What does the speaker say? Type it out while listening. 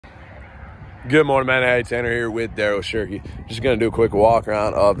Good morning, man. Hey, Tanner here with Daryl Shirky. Just going to do a quick walk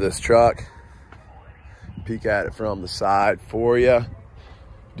around of this truck. Peek at it from the side for you.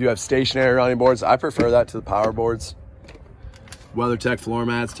 Do you have stationary running boards? I prefer that to the power boards. WeatherTech floor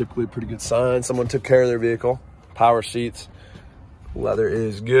mats, typically a pretty good sign. Someone took care of their vehicle. Power seats. Leather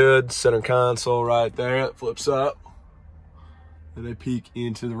is good. Center console right there. It flips up. And they peek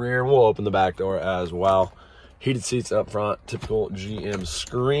into the rear. We'll open the back door as well. Heated seats up front. Typical GM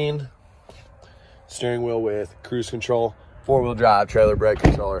screen. Steering wheel with cruise control, four-wheel drive, trailer brake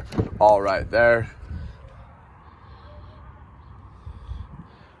controller, all right there.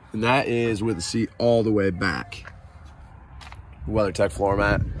 And that is with the seat all the way back. WeatherTech floor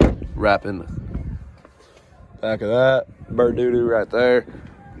mat, wrapping back of that. Bird doo-doo right there.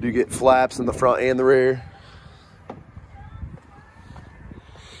 Do get flaps in the front and the rear.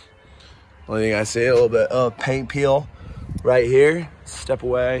 Only thing I see, a little bit of paint peel right here. Step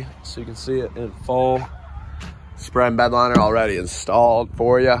away so you can see it in full. Spread and bed liner already installed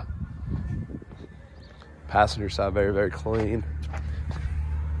for you. Passenger side very, very clean.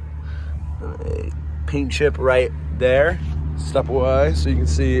 A paint chip right there. Step away so you can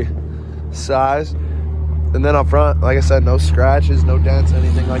see size. And then up front, like I said, no scratches, no dents,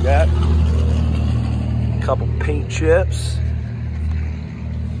 anything like that. Couple paint chips.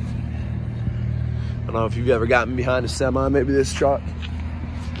 I don't know if you've ever gotten behind a semi. Maybe this truck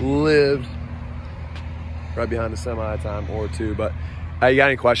lived right behind a semi a time or two. But you got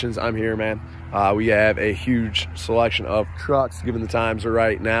any questions, I'm here, man. We have a huge selection of trucks given the times are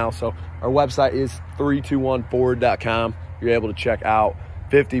right now. So our website is 321ford.com. You're able to check out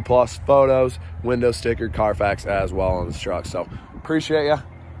 50 plus photos, window sticker, Carfax as well on this truck. So appreciate you.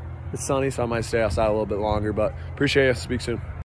 It's sunny, so I might stay outside a little bit longer, but appreciate you. Speak soon.